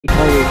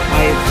Always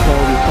highest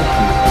quality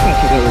questions. I gotta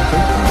check out your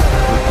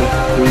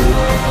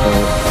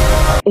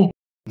first one.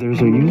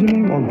 There's a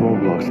username on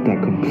Roblox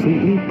that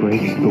completely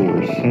breaks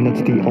doors, and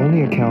it's the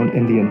only account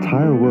in the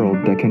entire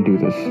world that can do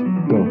this.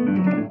 Go.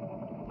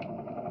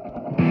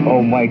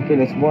 Oh my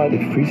goodness, what?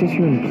 It freezes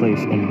you in place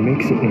and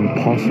makes it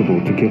impossible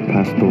to get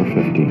past door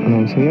 50.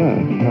 So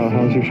yeah,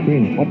 how's your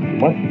screen? What?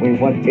 Wait,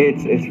 what?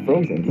 It's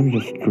frozen. Let me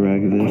just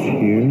drag this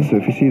here. So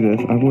if you see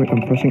this, I'm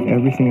pressing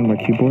everything in my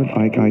keyboard.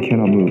 I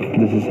cannot move.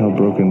 This is how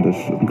broken this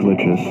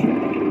glitch is.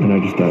 And I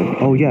just died.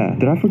 Oh yeah,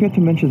 did I forget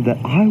to mention that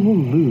I will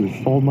lose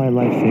all my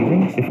life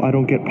savings if I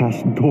don't get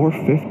past door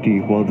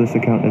 50 while this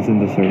account is in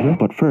the server?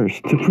 But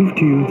first, to prove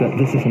to you that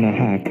this isn't a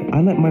hack,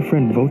 I let my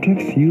friend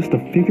Votex use the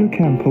Figure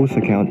Campos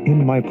account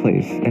in my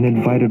place and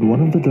invited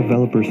one of the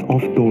developers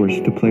off doors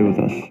to play with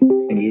us.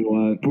 What do you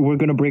want? We're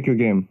gonna break your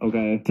game.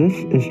 Okay. This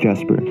is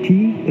Jasper.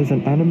 He is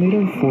an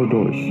animator for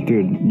doors.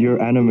 Dude,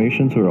 your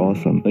animations are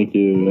awesome. Thank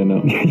you. I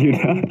know. You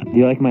know? Do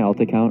you like my alt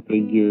account?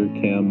 Figure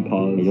cam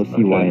pause. You'll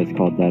see why it's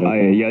called that.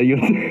 Okay? Yeah, you.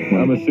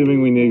 I'm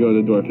assuming we need to go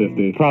to door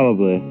 50.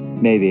 Probably.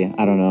 Maybe.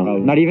 I don't know.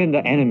 Probably. Not even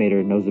the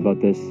animator knows about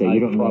this. I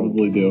You don't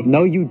probably do. know.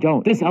 No, you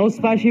don't. Does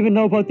Elsplash even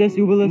know about this,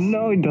 Ubelis?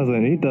 No, he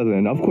doesn't. He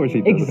doesn't. Of course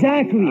he doesn't.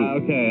 Exactly.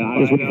 Okay, I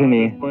Just know wait for how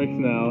me. this works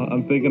now.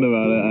 I'm thinking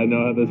about it. I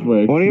know how this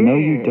works. What do you No,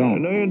 mean? you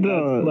don't. No, you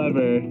don't.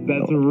 Clever.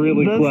 That's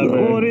really That's,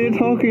 clever. What are you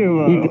talking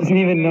about? He doesn't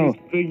even know.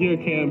 Figure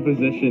cam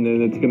position,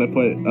 and it's gonna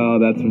put. Oh,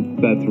 that's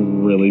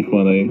really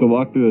funny. Go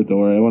walk through the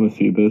door. I want to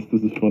see this.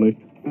 This is funny.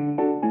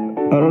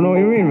 I don't know what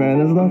you mean, man.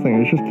 It's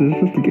nothing. It's just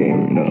a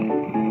game, you know.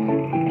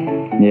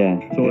 Yeah.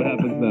 So what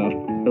happens now?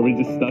 Are we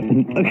just stuck?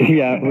 Okay,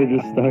 yeah, we're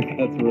just stuck.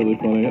 That's really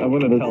funny. I'm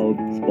gonna tell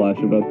Splash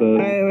about that.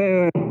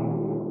 Wait.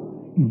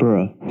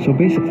 Bruh. So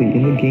basically,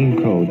 in the game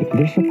code,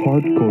 there's a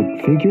part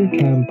called Figure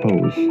Cam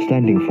Pose,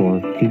 standing for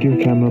Figure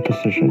Camera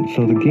Position.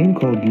 So the game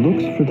code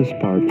looks for this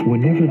part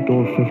whenever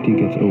door 50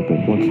 gets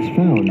open. Once it's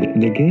found,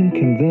 the game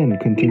can then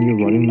continue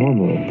running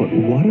normal. But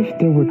what if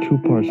there were two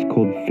parts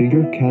called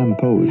Figure Cam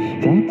Pose?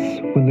 That's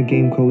when the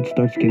game code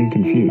starts getting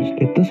confused.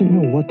 It doesn't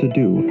know what to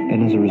do,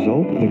 and as a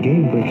result, the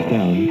game breaks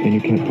down and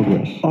you can't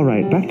progress.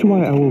 Alright, back to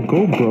why I will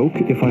go broke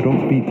if I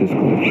don't beat this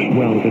glitch.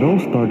 Well, it all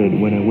started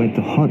when I went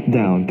to hunt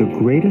down the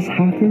greatest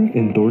hacker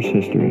in Doors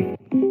history.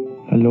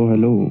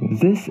 Hello.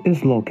 This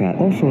is Lolcat,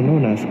 also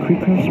known as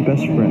Creecraft's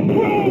best friend.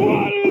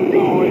 What is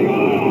going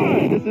on?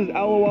 This is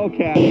LOL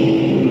Cat.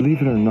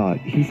 Believe it or not,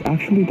 he's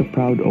actually the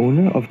proud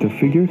owner of the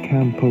Figure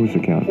Cam Pose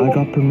account. I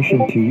got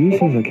permission to use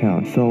his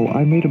account, so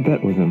I made a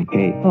bet with him.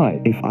 Hey,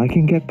 if I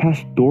can get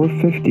past door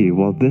 50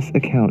 while this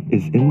account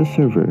is in the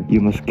server,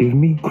 you must give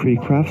me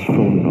Creecraft's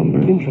phone number.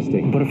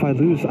 Interesting. But if I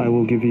lose, I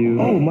will give you...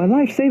 Oh, my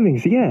life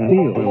savings, yeah.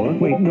 Deal.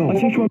 Wait, no.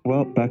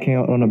 Well, backing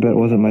out on a bet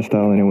wasn't my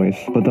style anyways.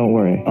 But don't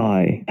worry,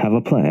 I have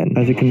a plan.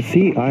 As you can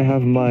see, I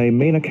have my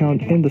main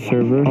account in the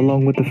server,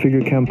 along with the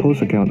Figure Cam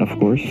Pose account, of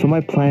course. So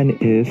my plan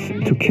is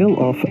to kill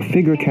off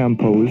Figure Cam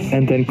Pose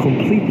and then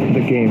complete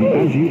the game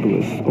as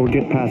Ubelis, or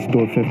get past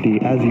door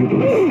 50 as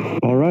Ubelis.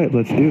 Alright,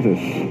 let's do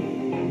this.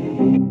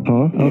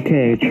 Huh?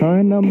 Okay,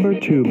 try number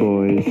 2,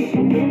 boys.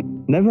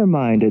 Never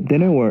mind, it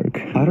didn't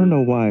work. I don't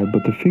know why,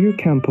 but the Figure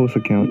Campos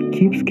account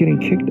keeps getting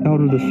kicked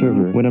out of the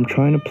server when I'm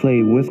trying to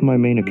play with my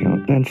main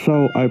account. And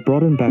so I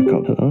brought him back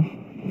up. Huh?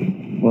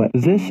 What?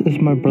 This is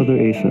my brother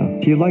Asa.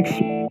 He likes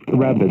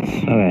rabbits.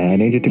 Okay, I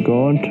need you to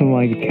go onto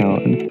my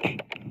account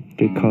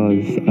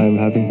because I'm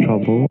having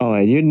trouble.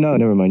 Alright,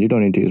 never mind, you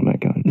don't need to use my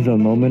account. The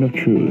moment of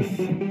truth.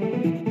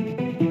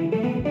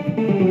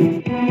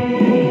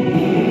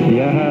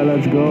 Yeah,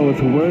 let's go,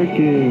 it's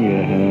working.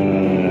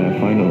 Yeah,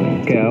 finally.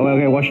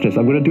 Okay, watch this.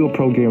 I'm gonna do a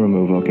pro gamer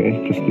move,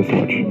 okay? Just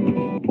watch.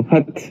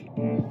 What?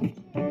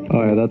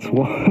 Alright, that's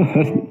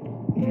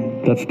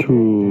one. That's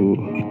 2.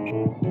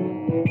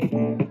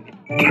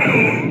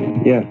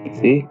 Yeah,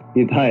 see?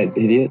 You died,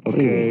 idiot.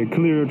 Okay,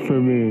 clear it for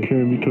me.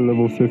 Carry me to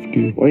level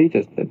 50. What you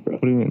just did, bro?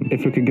 What do you mean?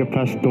 If you can get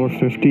past door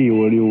 50,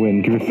 what do you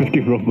win? Give me 50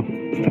 Robux.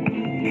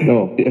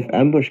 No, if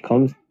ambush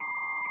comes...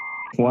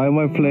 Why am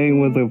I playing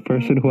with a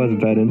person who has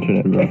bad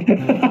internet, bro?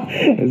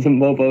 It's a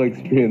mobile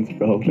experience,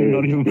 bro. You're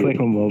not even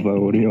playing on mobile.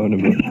 What are you on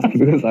about?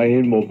 Because I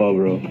hate mobile,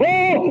 bro.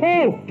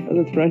 Oh!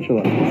 That's a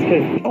tarantula. It's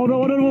good. Oh,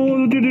 no,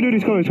 dude,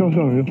 he's coming. Don't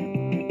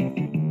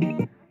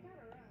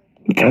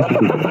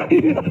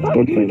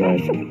play that.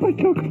 It's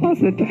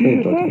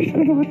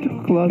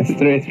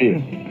 3-3.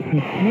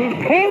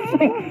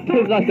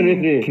 It's not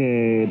 3-3.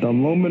 Okay, the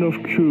moment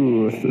of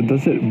truth.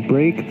 Does it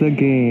break the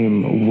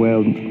game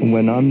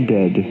when I'm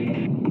dead?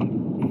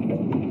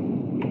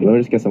 Let me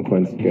just get some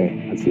coins.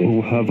 Okay, let's see.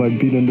 Oh, have I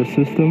beaten the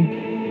system?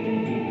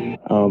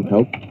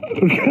 Help.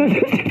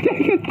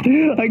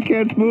 I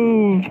can't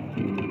move.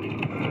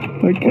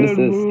 I can't this?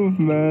 move,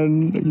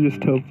 man. You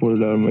just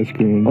teleported out of my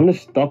screen. I'm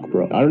just stuck,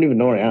 bro. I don't even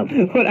know where I am.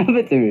 What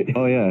happened to me?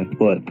 Oh, yeah.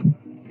 What?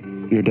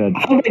 You're dead.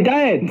 How did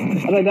I die?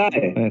 How did I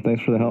die? Hey,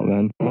 thanks for the help,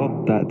 man.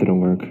 Well, that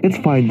didn't work. It's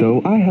fine,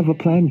 though. I have a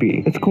plan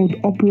B. It's called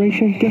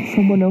Operation Get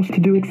Someone Else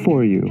to Do It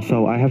For You.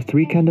 So I have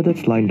 3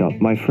 candidates lined up.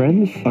 My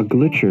friends, a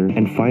glitcher,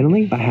 and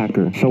finally, a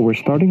hacker. So we're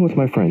starting with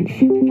my friends.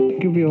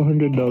 give you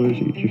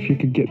 $100 each if you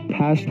could get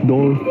past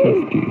door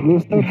 50.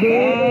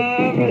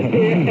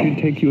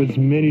 It'll take you as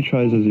many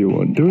tries as you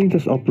want. During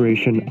this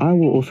operation, I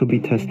will also be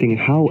testing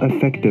how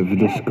effective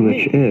this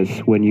glitch is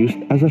when used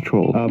as a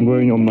troll. I'm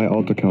going on my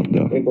alt account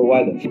though. Wait, but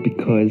why this? It's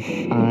because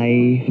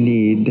I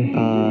need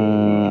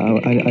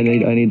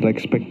I need like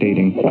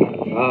spectating.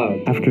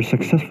 After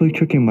successfully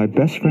tricking my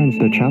best friends,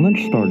 the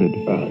challenge started.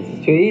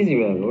 It's too easy,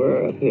 man.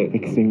 We're up here.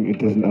 Fixing it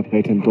doesn't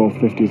update and door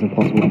 50 is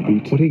impossible to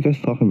beat. What are you guys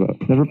talking about?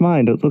 Never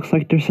mind, it looks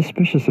like they're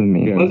suspicious of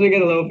me. Once we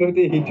get a level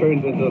 50, he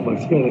turns into a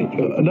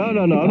Maximilian. No,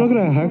 I'm not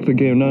gonna hack the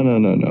game. No. I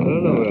don't know,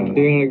 man.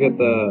 You're gonna get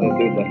the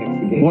dude that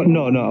hacks the game. What?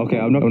 No, okay,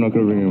 I'm not gonna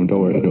bring him.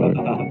 Don't worry.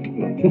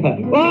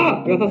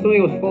 Ah! I thought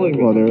somebody was following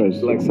me. Well, there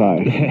is. Like,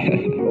 side.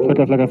 Flick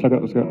up,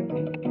 let's go.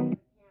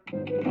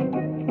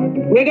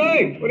 What are you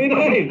doing? What are you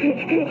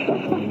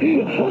doing?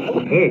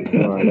 Dude,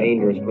 you are a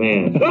dangerous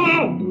man.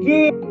 Ah!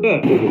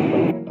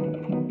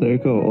 There you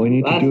go. All you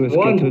need to Last do is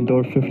one. get to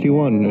door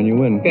 51 and you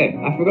win. Okay,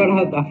 I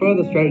forgot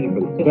the strategy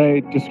for this.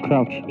 They just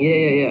crouch.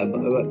 Yeah.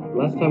 But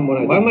last time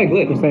when why am I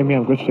glitched? Same here,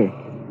 I'm glitched too.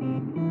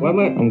 Why am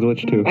I? I'm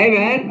glitched too. Hey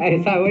man, hey,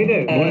 what are you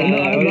doing?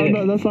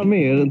 No, that's not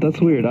me. That's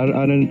weird. I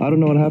don't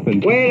know what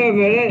happened. Wait a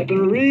minute. The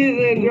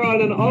reason you're on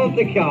an alt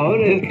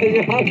account is because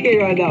you're hacking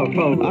right now,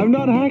 bro. I'm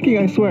not hacking.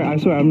 I swear. I'm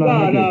not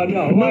hacking.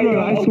 No. No,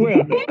 I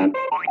swear.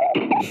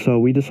 So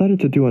we decided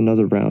to do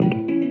another round.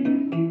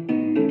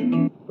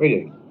 What are you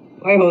doing?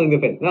 Why are you holding the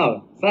pin?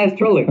 No, Sai's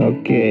trolling.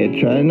 Okay,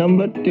 try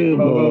number 2,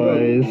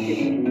 boys.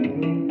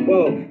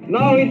 Whoa.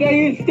 No,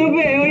 you stupid.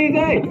 What are you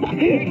doing?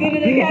 You did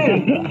it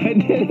again. I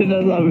did it.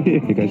 That's not me.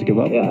 You guys give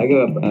up? Yeah, I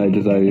give up. I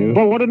desire you.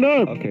 But what a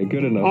nerve! Okay,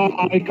 good enough.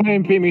 I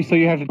can't beat me, so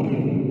you have to.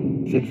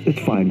 It's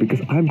fine because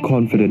I'm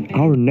confident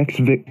our next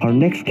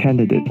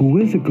candidate, who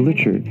is a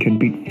glitcher, can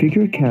beat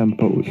Figure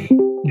Campos.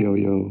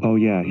 Yo. Oh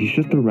yeah, he's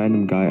just a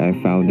random guy I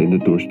found in the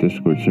Doors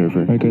Discord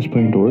server. Are you guys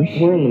playing Doors?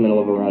 We're in the middle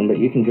of a run, but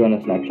you can join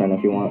us next run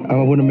if you want. I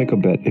want to make a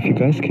bet. If you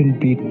guys can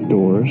beat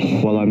Doors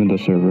while I'm in the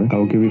server, I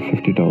will give you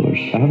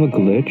 $50. I have a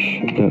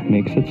glitch that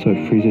makes it so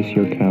it freezes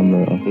your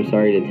camera. I'm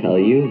sorry to tell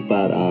you,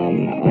 but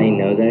I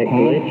know that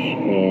glitch,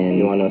 and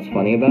you want to know what's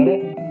funny about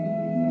it?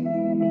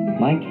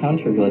 My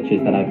counter glitch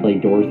is that I play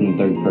Doors in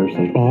third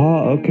person.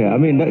 Oh, okay. I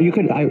mean, you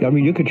could. I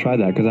mean, you could try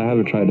that because I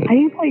haven't tried it. How do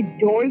you play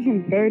Doors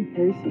in third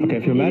person? Okay,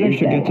 if you manage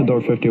to get to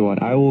door 51,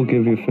 I will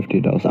give you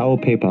 $50. I will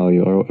PayPal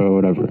you or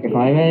whatever. If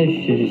I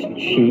manage to just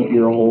cheat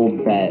your whole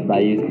bet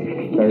by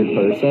using third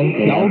person,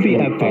 then That would be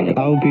that's epic. funny.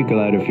 I would be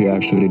glad if you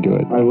actually do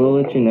it. I will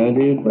let you know,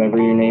 dude, whatever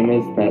your name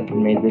is that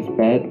made this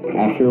bet,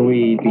 after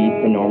we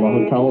beat the normal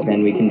hotel,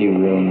 then we can do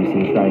rooms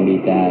and try and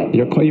beat that.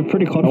 You're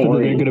pretty confident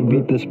worry. you're gonna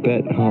beat this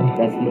bet, huh?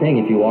 That's the thing,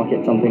 if you walk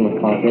at something with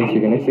confidence,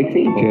 you're gonna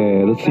succeed.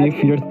 Okay, let's see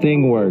if your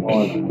thing works.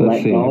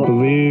 Let's see.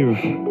 Believe.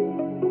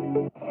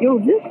 Yo,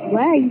 this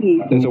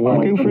laggy. Is it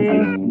working for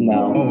you?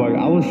 No. Oh my,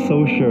 I was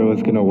so sure it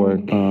was gonna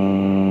work.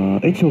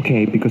 It's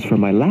okay because for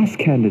my last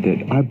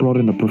candidate, I brought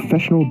in a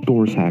professional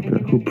Doors hacker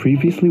who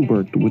previously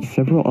worked with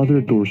several other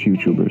Doors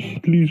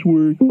YouTubers. Please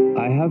work.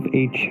 I have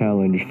a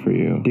challenge for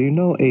you. Do you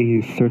know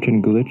a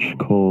certain glitch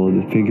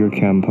called Figure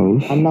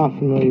Campos? I'm not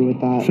familiar with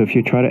that. So if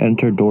you try to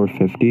enter door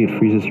 50, it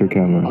freezes your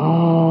camera.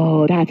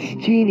 Oh, that's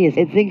genius.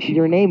 It thinks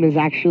your name is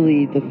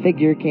actually the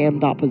figure cam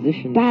dot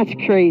position. That's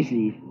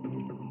crazy.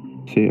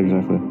 See,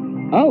 exactly.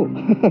 Oh.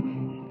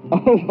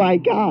 Oh my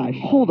gosh.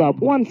 Hold up.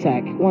 One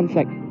sec.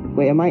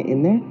 Wait, am I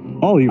in there?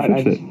 Oh, you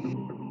fixed it.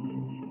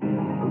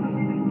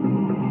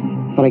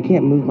 But I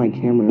can't move my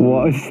camera.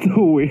 Wow, it's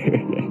so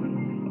weird.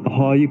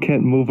 Oh, you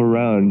can't move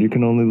around. You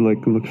can only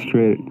like look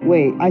straight.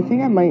 Wait, I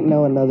think I might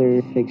know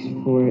another fix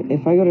for it.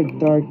 If I go to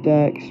Dark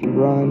Decks,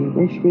 run,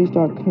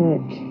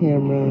 workspace.current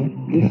camera.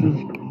 This is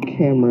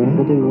camera.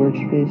 We'll do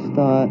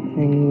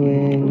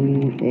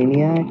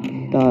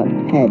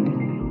workspace.penguinaniac.head.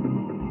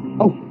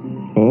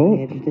 Oh?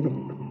 I just did it.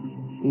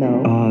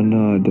 No, Oh,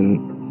 no, it didn't.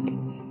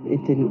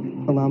 it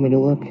didn't allow me to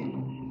look.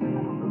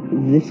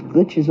 This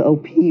glitch is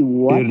OP.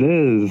 What? It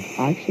is.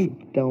 I actually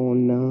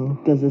don't know.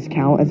 Does this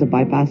count as a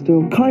bypass to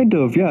him? Kind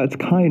of, yeah, it's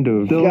kind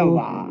of. Come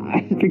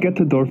on. If you get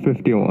to door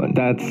 51,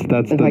 that's If the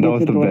I that get was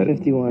to the door bet.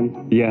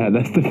 51. Yeah,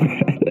 that's the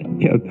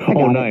bet. Yeah. got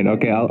Oh, it. 9.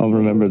 Okay, I'll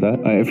remember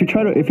that. If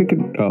you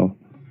could. Oh.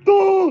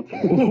 Oh!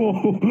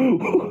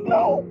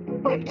 No!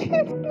 I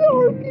can't see the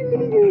heartbeat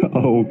menu.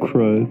 Oh,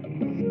 crud.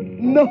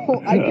 No,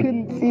 I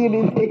couldn't see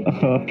anything.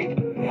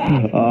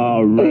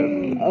 Oh,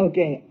 rip.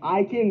 Okay,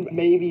 I can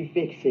maybe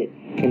fix it.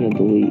 I'm gonna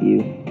delete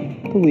you.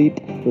 Delete.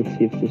 Let's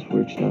see if this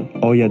works now.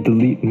 Oh, yeah,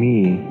 delete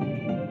me.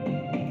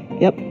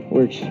 Yep,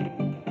 works.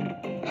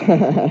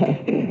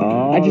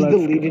 Oh, I just let's-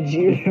 deleted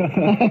you.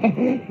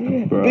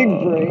 Bro. Big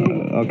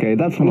brain. Okay,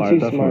 that's I'm smart. too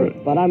That's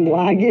smart. But I'm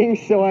lagging,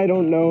 so I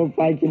don't know if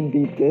I can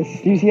beat this.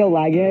 Do you see how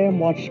laggy I am?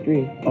 Watch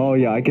screen. Oh,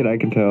 yeah, I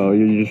can tell.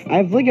 You just. I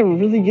have like a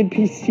really good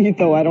PC,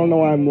 though. I don't know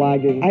why I'm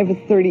lagging. I have a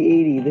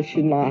 3080. This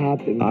should not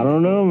happen. I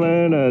don't know,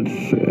 man.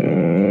 It's.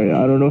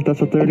 I don't know if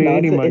that's a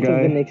 3080, no, my it's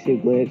guy. a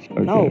Vinixu glitch.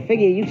 Okay. No,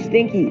 Figgy, you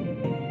stinky.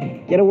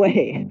 Get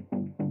away.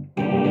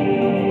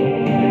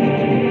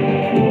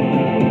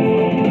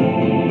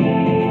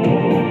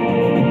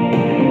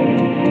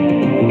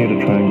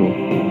 triangle.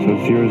 So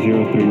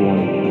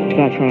 0031.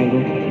 That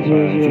triangle.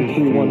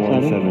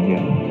 00317. Yeah.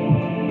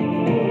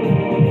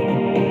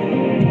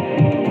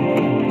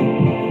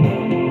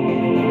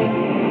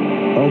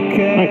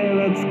 Okay,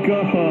 let's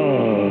go.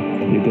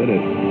 You did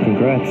it.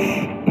 Congrats.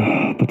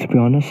 But to be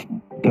honest,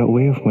 that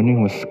way of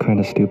winning was kind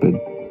of stupid.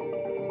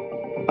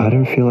 I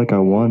didn't feel like I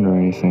won or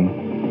anything.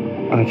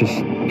 I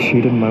just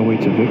cheated my way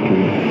to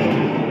victory.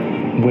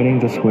 Winning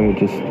this way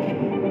just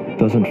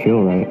doesn't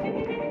feel right.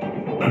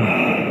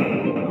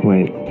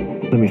 Wait,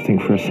 let me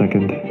think for a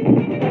second.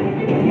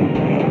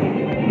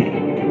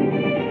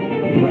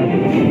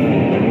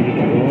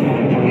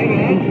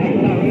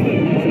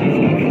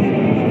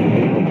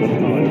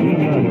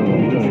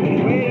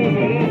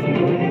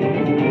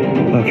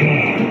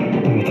 Okay,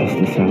 let me test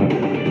this out.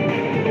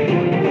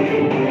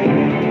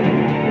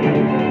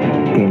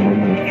 Okay,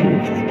 moment of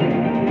truth.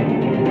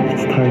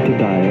 It's time to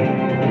die.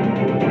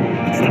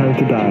 It's time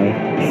to die.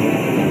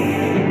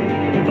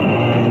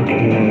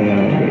 Okay,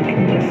 I'm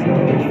making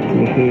myself.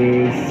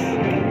 Please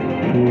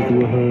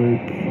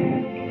work.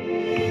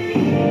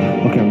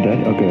 Okay, I'm dead.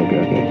 Okay.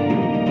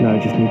 Now I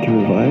just need to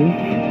revive.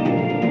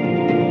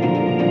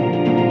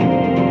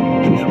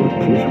 Please work.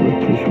 Please tell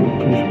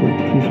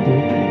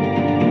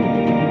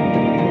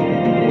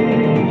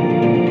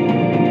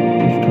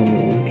me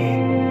it works.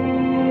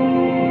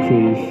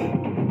 Please.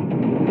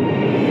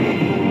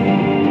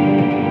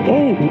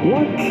 Oh,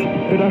 what?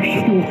 It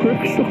actually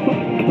works.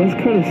 That's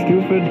kind of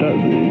stupid.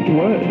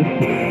 What?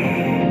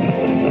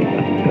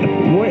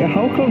 Wait,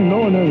 how come no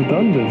one has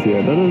done this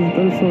yet? That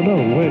is so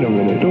dumb. Wait a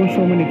minute. There were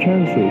so many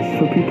chances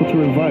for people to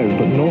revive,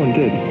 but no one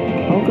did.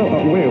 How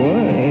come? Wait, what?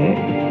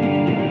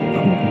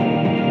 Come on.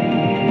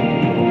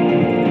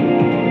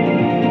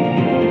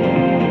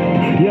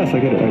 Yes, I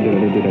get it. I did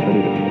it.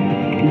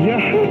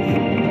 Yes!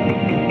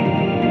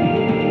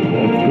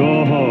 Let's go.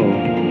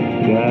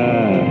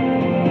 Yeah.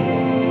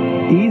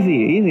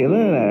 Easy. Look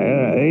at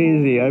that.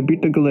 Easy. I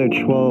beat the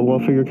glitch while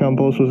Figure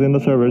Campos was in the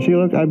server. See,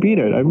 look, I beat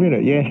it.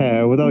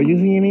 Yeah, without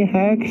using any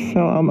hacks.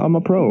 So I'm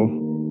a pro.